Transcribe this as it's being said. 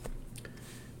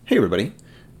Hey everybody,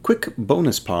 quick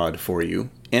bonus pod for you,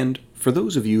 and for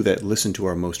those of you that listen to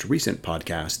our most recent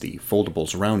podcast, the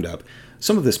Foldables Roundup,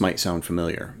 some of this might sound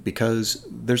familiar, because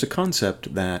there's a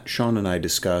concept that Sean and I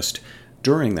discussed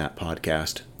during that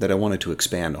podcast that I wanted to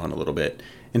expand on a little bit.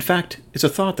 In fact, it's a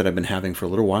thought that I've been having for a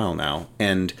little while now,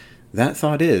 and that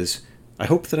thought is, I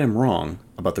hope that I'm wrong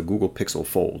about the Google Pixel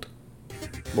Fold.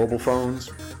 Mobile phones,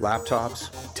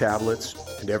 laptops,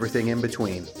 tablets, and everything in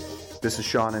between. This is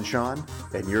Sean and Sean,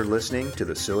 and you're listening to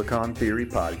the Silicon Theory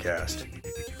Podcast.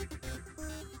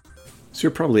 So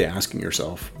you're probably asking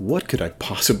yourself, what could I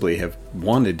possibly have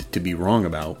wanted to be wrong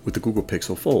about with the Google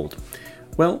Pixel Fold?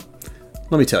 Well,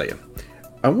 let me tell you.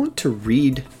 I want to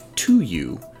read to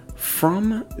you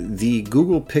from the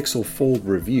Google Pixel Fold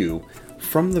review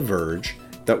from The Verge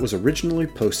that was originally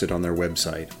posted on their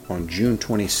website on June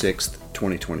 26th,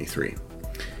 2023.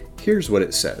 Here's what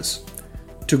it says.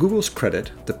 To Google's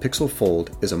credit, the Pixel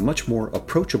Fold is a much more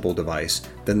approachable device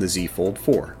than the Z Fold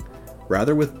 4.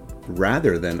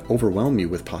 Rather than overwhelm you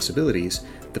with possibilities,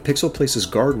 the Pixel places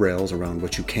guardrails around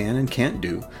what you can and can't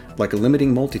do, like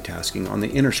limiting multitasking on the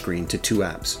inner screen to 2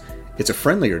 apps. It's a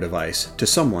friendlier device to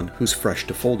someone who's fresh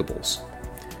to foldables.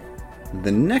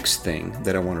 The next thing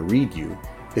that I want to read you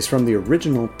is from the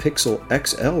original Pixel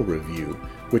XL review,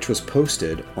 which was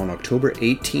posted on October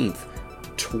 18th,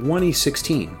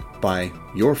 2016 by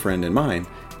your friend and mine,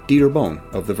 Dieter Bohn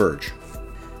of The Verge.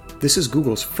 This is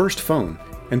Google's first phone,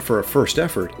 and for a first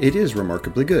effort, it is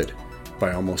remarkably good.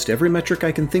 By almost every metric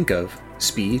I can think of,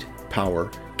 speed,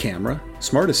 power, camera,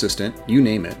 smart assistant, you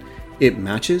name it, it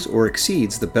matches or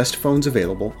exceeds the best phones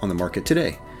available on the market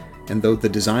today. And though the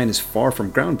design is far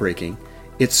from groundbreaking,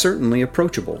 it's certainly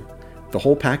approachable. The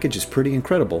whole package is pretty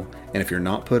incredible, and if you're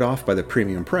not put off by the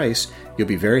premium price, you'll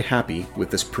be very happy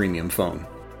with this premium phone.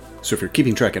 So if you're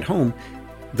keeping track at home,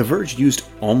 The Verge used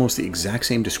almost the exact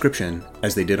same description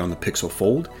as they did on the Pixel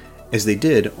Fold, as they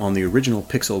did on the original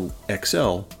Pixel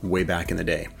XL way back in the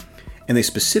day. And they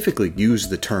specifically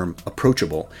used the term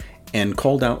approachable and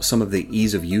called out some of the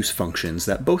ease of use functions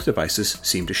that both devices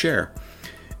seem to share.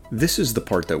 This is the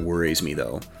part that worries me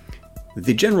though.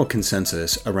 The general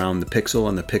consensus around the Pixel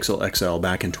and the Pixel XL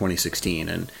back in 2016,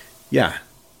 and yeah,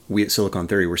 we at Silicon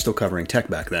Theory were still covering tech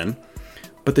back then,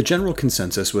 but the general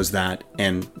consensus was that,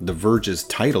 and The Verge's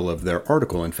title of their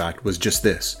article in fact was just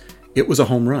this, it was a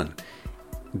home run.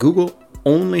 Google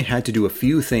only had to do a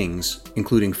few things,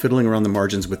 including fiddling around the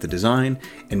margins with the design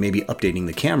and maybe updating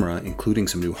the camera, including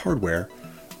some new hardware,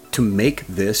 to make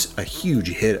this a huge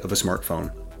hit of a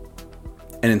smartphone.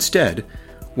 And instead,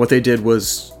 what they did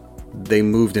was they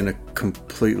moved in a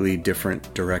completely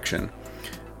different direction.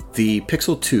 The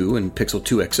Pixel 2 and Pixel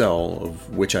 2 XL,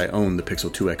 of which I own the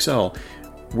Pixel 2 XL,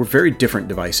 were very different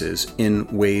devices in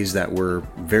ways that were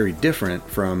very different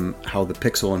from how the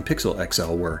Pixel and Pixel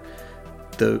XL were.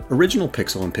 The original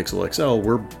Pixel and Pixel XL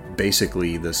were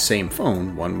basically the same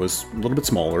phone. One was a little bit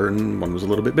smaller and one was a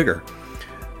little bit bigger.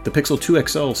 The Pixel 2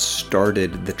 XL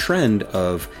started the trend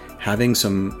of having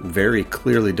some very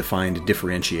clearly defined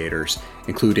differentiators,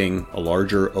 including a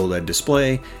larger OLED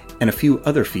display and a few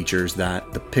other features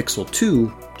that the Pixel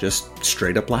 2 just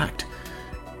straight up lacked.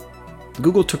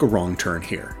 Google took a wrong turn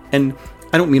here. And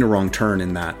I don't mean a wrong turn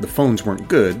in that the phones weren't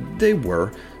good, they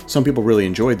were. Some people really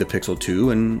enjoyed the Pixel 2,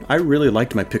 and I really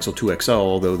liked my Pixel 2 XL,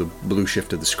 although the blue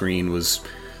shift of the screen was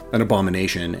an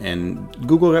abomination, and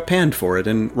Google got panned for it,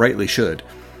 and rightly should.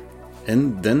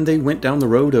 And then they went down the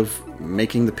road of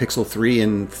making the Pixel 3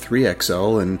 and 3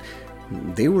 XL, and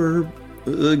they were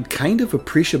kind of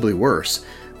appreciably worse.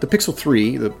 The Pixel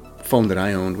 3, the phone that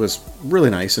I owned, was really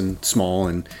nice and small,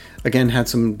 and again had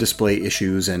some display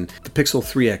issues, and the Pixel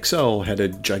 3 XL had a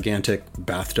gigantic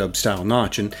bathtub-style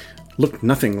notch, and looked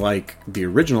nothing like the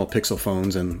original Pixel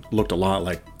phones and looked a lot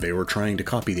like they were trying to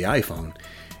copy the iPhone.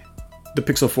 The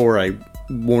Pixel 4 I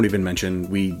won't even mention,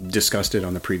 we discussed it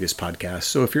on the previous podcast,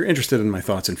 so if you're interested in my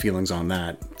thoughts and feelings on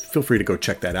that, feel free to go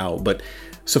check that out. But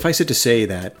suffice it to say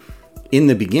that in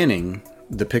the beginning,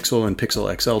 the Pixel and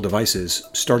Pixel XL devices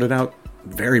started out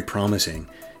very promising,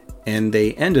 and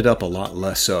they ended up a lot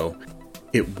less so.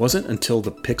 It wasn't until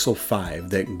the Pixel 5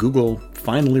 that Google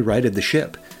finally righted the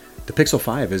ship. The Pixel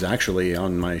 5 is actually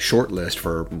on my short list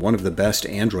for one of the best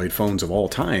Android phones of all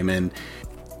time, and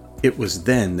it was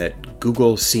then that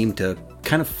Google seemed to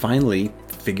kind of finally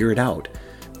figure it out.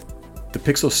 The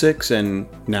Pixel 6 and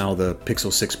now the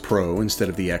Pixel 6 Pro instead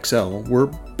of the XL were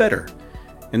better.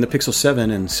 And the Pixel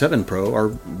 7 and 7 Pro are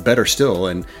better still,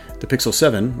 and the Pixel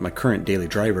 7, my current daily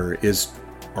driver, is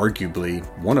arguably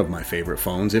one of my favorite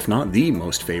phones, if not the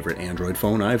most favorite Android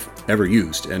phone I've ever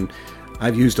used, and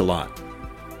I've used a lot.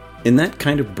 And that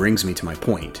kind of brings me to my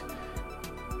point.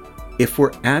 if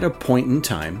we're at a point in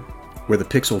time where the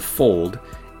Pixel Fold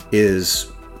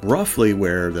is roughly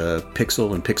where the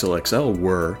Pixel and Pixel XL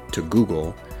were to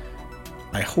Google,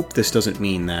 I hope this doesn't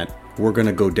mean that we're going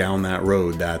to go down that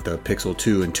road that the Pixel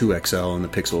 2 and 2 XL and the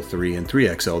Pixel 3 and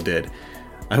 3 XL did.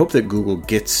 I hope that Google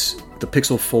gets the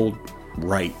Pixel Fold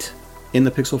right in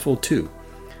the Pixel Fold 2.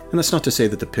 And that's not to say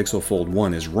that the Pixel Fold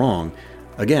 1 is wrong.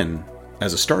 Again,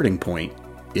 as a starting point,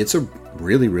 it's a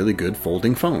really, really good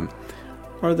folding phone.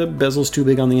 Are the bezels too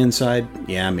big on the inside?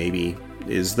 Yeah, maybe.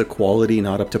 Is the quality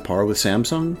not up to par with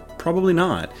Samsung? Probably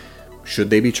not. Should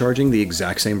they be charging the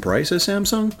exact same price as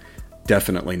Samsung?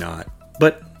 Definitely not.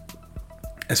 But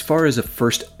as far as a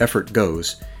first effort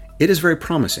goes, it is very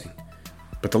promising.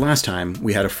 But the last time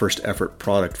we had a first effort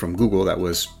product from Google that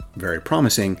was very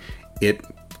promising, it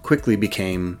quickly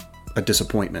became a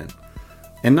disappointment.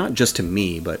 And not just to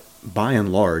me, but by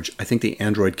and large, I think the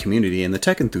Android community and the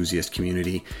tech enthusiast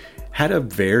community had a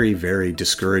very, very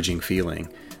discouraging feeling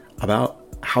about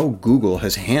how Google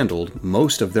has handled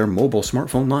most of their mobile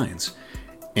smartphone lines.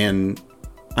 And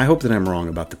I hope that I'm wrong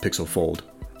about the Pixel Fold.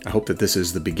 I hope that this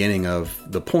is the beginning of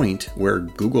the point where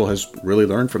Google has really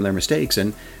learned from their mistakes,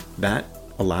 and that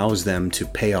allows them to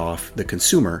pay off the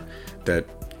consumer that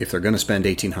if they're going to spend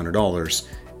 $1,800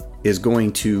 is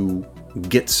going to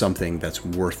get something that's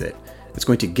worth it. It's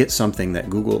going to get something that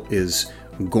Google is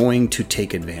going to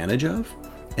take advantage of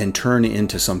and turn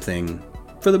into something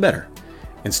for the better,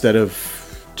 instead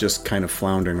of just kind of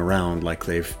floundering around like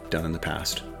they've done in the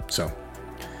past. So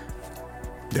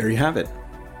there you have it.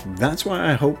 That's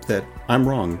why I hope that I'm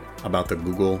wrong about the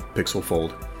Google Pixel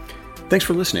Fold. Thanks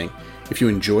for listening. If you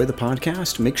enjoy the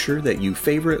podcast, make sure that you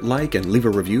favorite, like, and leave a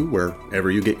review wherever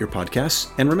you get your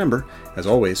podcasts. And remember, as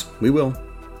always, we will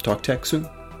talk tech soon.